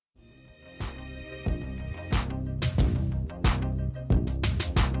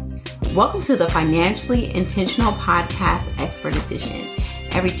Welcome to the Financially Intentional Podcast Expert Edition.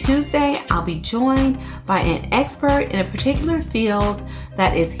 Every Tuesday, I'll be joined by an expert in a particular field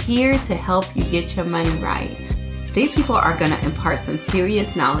that is here to help you get your money right. These people are going to impart some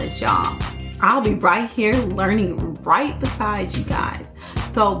serious knowledge, y'all. I'll be right here learning right beside you guys.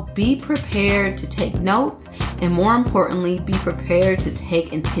 So be prepared to take notes and, more importantly, be prepared to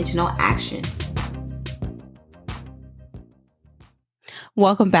take intentional action.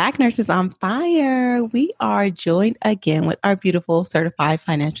 Welcome back, Nurses on Fire. We are joined again with our beautiful certified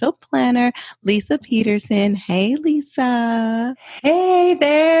financial planner, Lisa Peterson. Hey, Lisa. Hey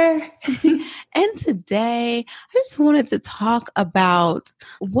there. And today, I just wanted to talk about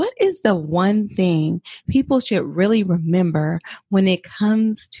what is the one thing people should really remember when it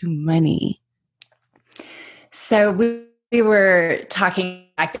comes to money. So we were talking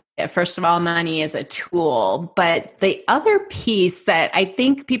back that, first of all, money is a tool, but the other piece that I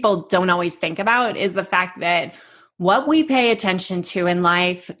think people don't always think about is the fact that what we pay attention to in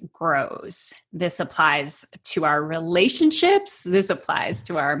life grows. This applies to our relationships. This applies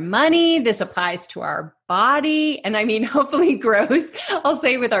to our money. This applies to our body. And I mean, hopefully grows, I'll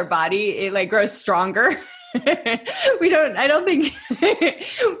say with our body, it grows stronger. I don't think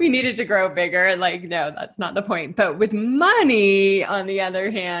we need it to grow bigger. No, that's not the point. But with money, on the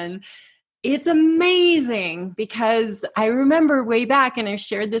other hand, it's amazing because I remember way back, and I've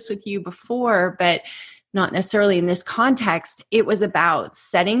shared this with you before, but not necessarily in this context, it was about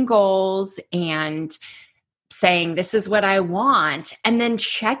setting goals and saying, this is what I want, and then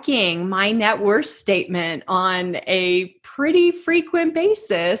checking my net worth statement on a pretty frequent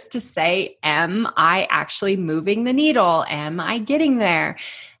basis to say, am I actually moving the needle? Am I getting there?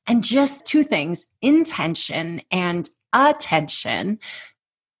 And just two things, intention and attention,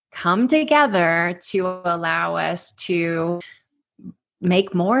 come together to allow us to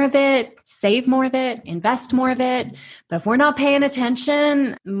make more of it, save more of it, invest more of it. But if we're not paying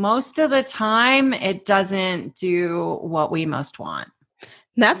attention, most of the time, it doesn't do what we most want.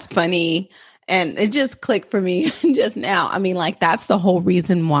 That's funny. And it just clicked for me just now. I mean, that's the whole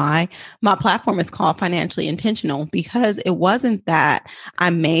reason why my platform is called Financially Intentional, because it wasn't that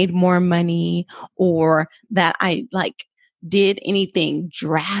I made more money or that I did anything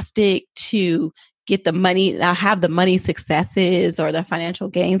drastic to get the money, I have the money successes or the financial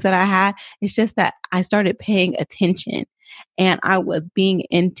gains that I had. It's just that I started paying attention and I was being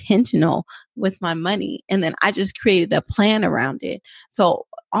intentional with my money. And then I just created a plan around it. So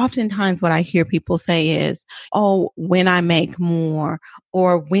oftentimes what I hear people say is, oh, when I make more,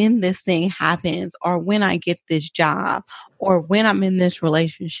 or when this thing happens, or when I get this job, or when I'm in this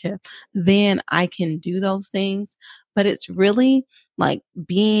relationship, then I can do those things. But it's really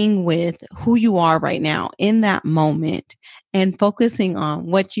being with who you are right now in that moment and focusing on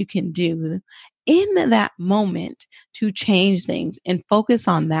what you can do in that moment to change things and focus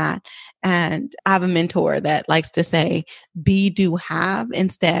on that. And I have a mentor that likes to say, be, do, have.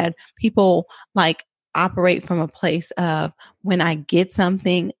 Instead, people operate from a place of when I get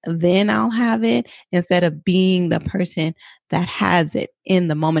something, then I'll have it, instead of being the person that has it in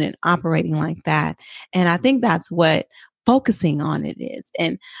the moment and operating like that. And I think that's what focusing on it is.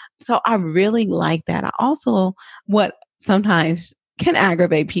 And so I really like that. I also, what sometimes can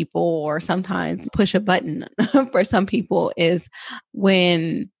aggravate people or sometimes push a button for some people is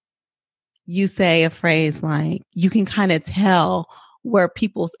when you say a phrase like, you can kind of tell where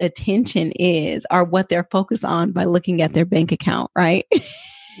people's attention is or what they're focused on by looking at their bank account, right?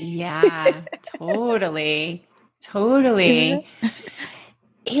 Yeah, totally. Totally.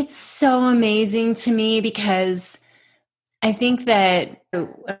 It's so amazing to me because I think that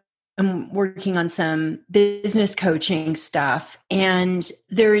I'm working on some business coaching stuff, and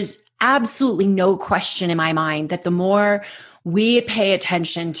there's absolutely no question in my mind that the more we pay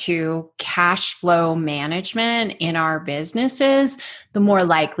attention to cash flow management in our businesses, the more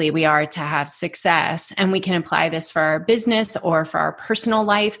likely we are to have success. And we can apply this for our business or for our personal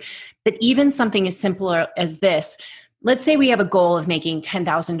life. But even something as simple as this, let's say we have a goal of making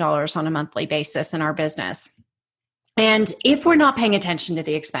 $10,000 on a monthly basis in our business. And if we're not paying attention to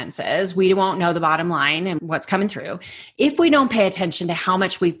the expenses, we won't know the bottom line and what's coming through. If we don't pay attention to how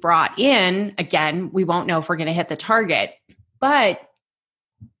much we've brought in, again, we won't know if we're going to hit the target. But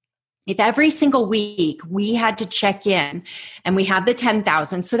if every single week we had to check in and we have the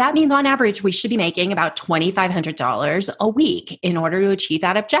 10,000, so that means on average, we should be making about $2,500 a week in order to achieve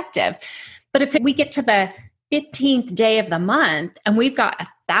that objective. But if we get to the 15th day of the month and we've got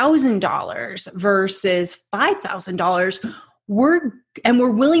 $1,000 versus $5,000, we're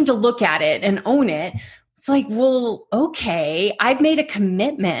willing to look at it and own it. It's like, well, okay, I've made a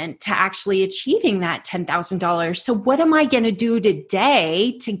commitment to actually achieving that $10,000. So what am I going to do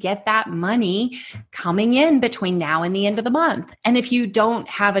today to get that money coming in between now and the end of the month? And if you don't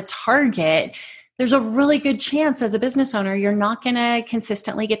have a target, there's a really good chance as a business owner, you're not going to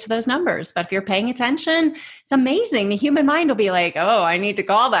consistently get to those numbers. But if you're paying attention, it's amazing. The human mind will be like, oh, I need to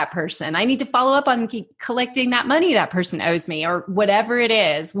call that person. I need to follow up on collecting that money that person owes me, or whatever it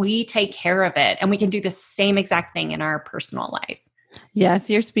is. We take care of it. And we can do the same exact thing in our personal life. Yes,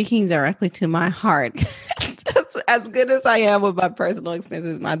 you're speaking directly to my heart. That's as good as I am with my personal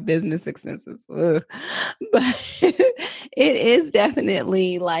expenses, my business expenses. Ugh. But it is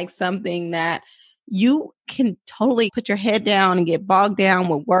definitely like something that you can totally put your head down and get bogged down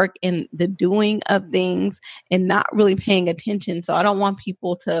with work and the doing of things and not really paying attention. So I don't want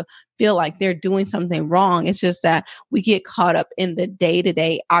people to feel like they're doing something wrong. It's just that we get caught up in the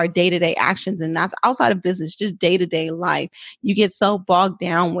day-to-day, our day-to-day actions. And that's outside of business, just day-to-day life. You get so bogged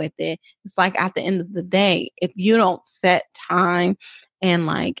down with it. It's like at the end of the day, if you don't set time and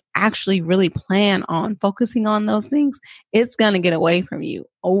like actually really plan on focusing on those things, it's going to get away from you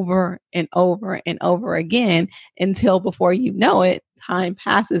over and over and over again until before you know it, time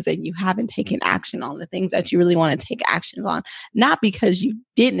passes and you haven't taken action on the things that you really want to take actions on. Not because you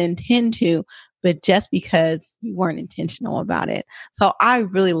didn't intend to, but just because you weren't intentional about it. So I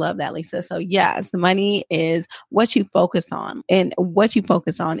really love that, Lisa. So yes, money is what you focus on, and what you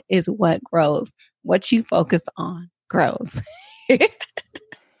focus on is what grows. What you focus on grows.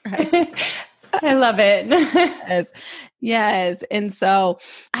 Right. I love it. Yes. And so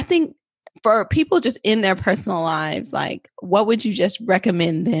I think for people just in their personal lives, like, what would you just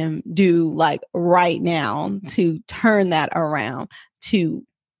recommend them do like right now to turn that around, to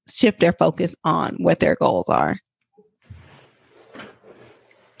shift their focus on what their goals are?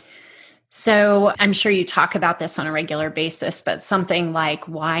 So I'm sure you talk about this on a regular basis, but something like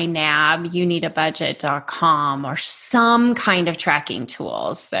YNAB, youneedabudget.com, or some kind of tracking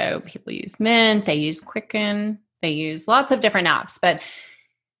tools. So people use Mint, they use Quicken, they use lots of different apps, but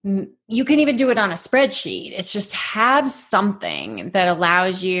you can even do it on a spreadsheet. It's just have something that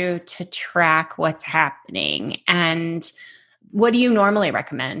allows you to track what's happening. And what do you normally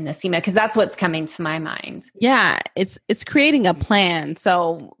recommend, Naseema? Because that's what's coming to my mind. Yeah, it's creating a plan.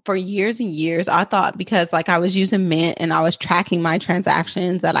 So for years and years, I thought, because like I was using Mint and I was tracking my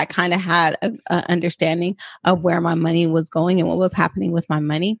transactions, that I kind of had an understanding of where my money was going and what was happening with my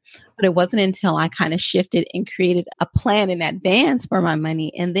money. But it wasn't until I kind of shifted and created a plan in advance for my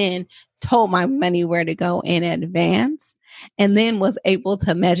money, and then told my money where to go in advance, and then was able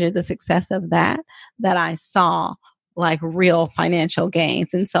to measure the success of that I saw like real financial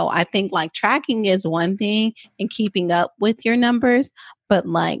gains. And so I think like tracking is one thing and keeping up with your numbers, but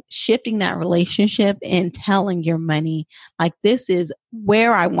like shifting that relationship and telling your money, like, this is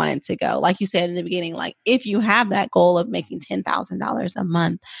where I want it to go. Like you said in the beginning, like if you have that goal of making $10,000 a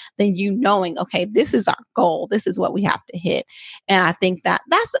month, then you knowing, okay, this is our goal. This is what we have to hit. And I think that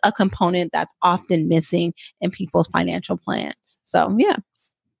that's a component that's often missing in people's financial plans. So yeah.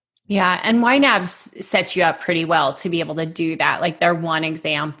 Yeah. And YNAB sets you up pretty well to be able to do that. Like they're one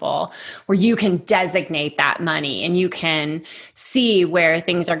example where you can designate that money and you can see where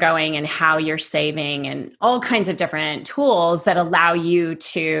things are going and how you're saving, and all kinds of different tools that allow you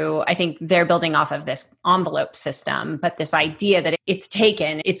to, I think they're building off of this envelope system, but this idea that it's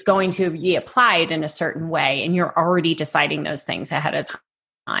taken, it's going to be applied in a certain way. And you're already deciding those things ahead of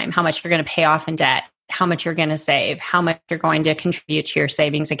time, how much you're going to pay off in debt, how much you're going to save, how much you're going to contribute to your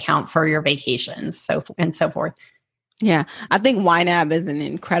savings account for your vacations, and so forth. Yeah, I think YNAB is an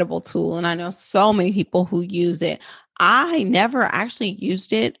incredible tool, and I know so many people who use it. I never actually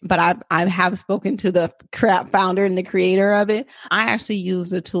used it, but I have spoken to the founder and the creator of it. I actually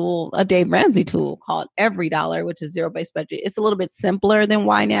use a Dave Ramsey tool called EveryDollar, which is zero-based budget. It's a little bit simpler than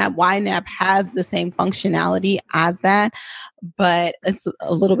YNAB. YNAB has the same functionality as that, but it's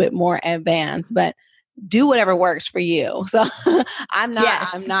a little bit more advanced. But do whatever works for you. So I'm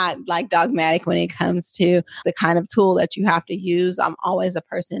not like dogmatic when it comes to the kind of tool that you have to use. I'm always a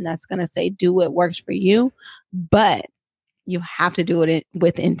person that's going to say, do what works for you, but you have to do it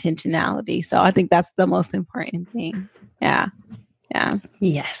with intentionality. So I think that's the most important thing. Yeah. Yeah.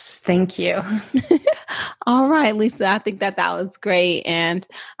 Yes. Thank you. All right, Lisa. I think that was great. And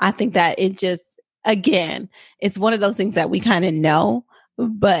I think that it just, again, it's one of those things that we kind of know,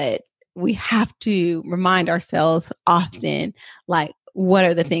 but we have to remind ourselves often, like, what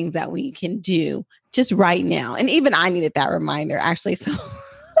are the things that we can do just right now? And even I needed that reminder, actually. So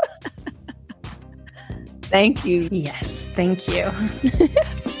thank you. Yes, thank you.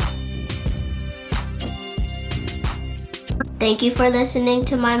 Thank you for listening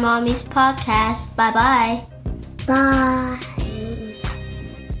to my mommy's podcast. Bye-bye. Bye.